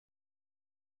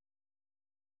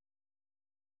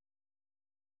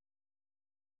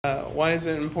Why is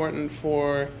it important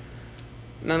for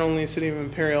not only the city of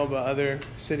Imperial but other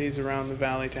cities around the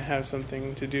valley to have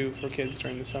something to do for kids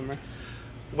during the summer?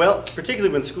 Well,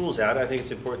 particularly when school's out, I think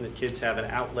it's important that kids have an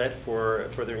outlet for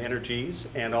their energies,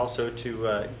 and also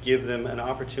to give them an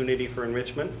opportunity for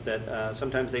enrichment that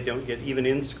sometimes they don't get even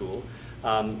in school.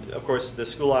 Of course, the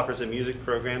school offers a music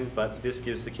program, but this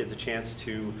gives the kids a chance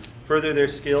to further their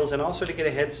skills and also to get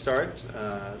a head start.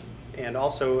 And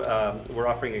also, we're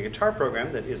offering a guitar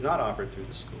program that is not offered through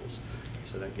the schools,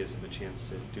 so that gives them a chance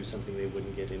to do something they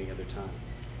wouldn't get any other time.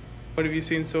 What have you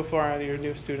seen so far out of your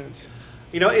new students?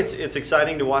 You know, it's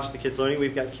exciting to watch the kids learning.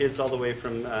 We've got kids all the way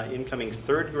from incoming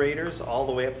third graders all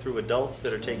the way up through adults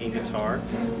that are taking guitar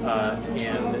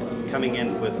and coming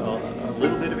in with a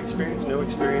little bit of experience, no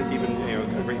experience, even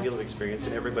a great deal of experience,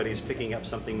 and everybody's picking up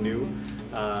something new.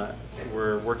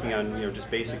 We're working on just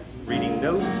basic reading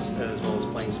notes as well as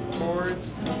playing some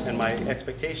chords, and my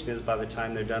expectation is by the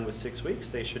time they're done with 6 weeks,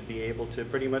 they should be able to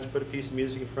pretty much put a piece of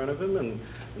music in front of them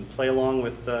and play along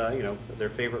with their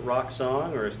favorite rock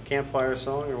song or a campfire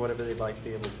song or whatever they'd like to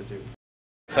be able to do.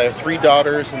 So I have 3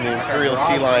 daughters in the Imperial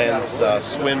Sea Lions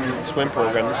swim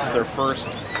program. This is their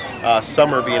first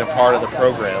summer being a part of the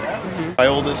program. My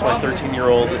oldest, my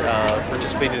 13-year-old,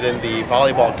 participated in the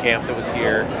volleyball camp that was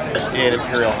here in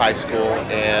Imperial High School,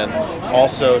 and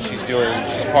also she's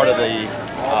part of the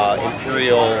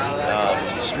Imperial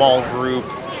small group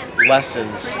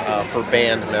lessons for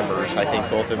band members. I think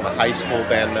both in the high school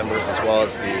band members as well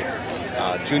as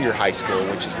the junior high school,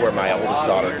 which is where my oldest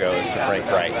daughter goes, to Frank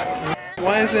Wright.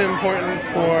 Why is it important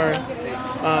for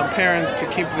parents to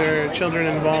keep their children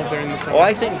involved during the summer? Well,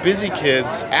 I think busy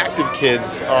kids, active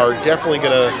kids, are definitely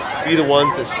going to be the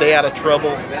ones that stay out of trouble.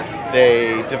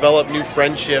 They develop new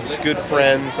friendships, good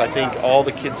friends. I think all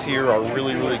the kids here are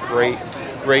really, really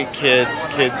great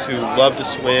kids who love to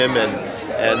swim,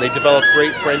 and they develop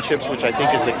great friendships, which I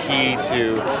think is the key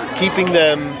to keeping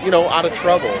them, out of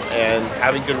trouble. And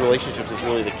having good relationships is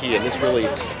really the key, and this really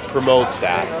promotes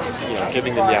that,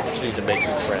 giving them the opportunity to make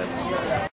new friends.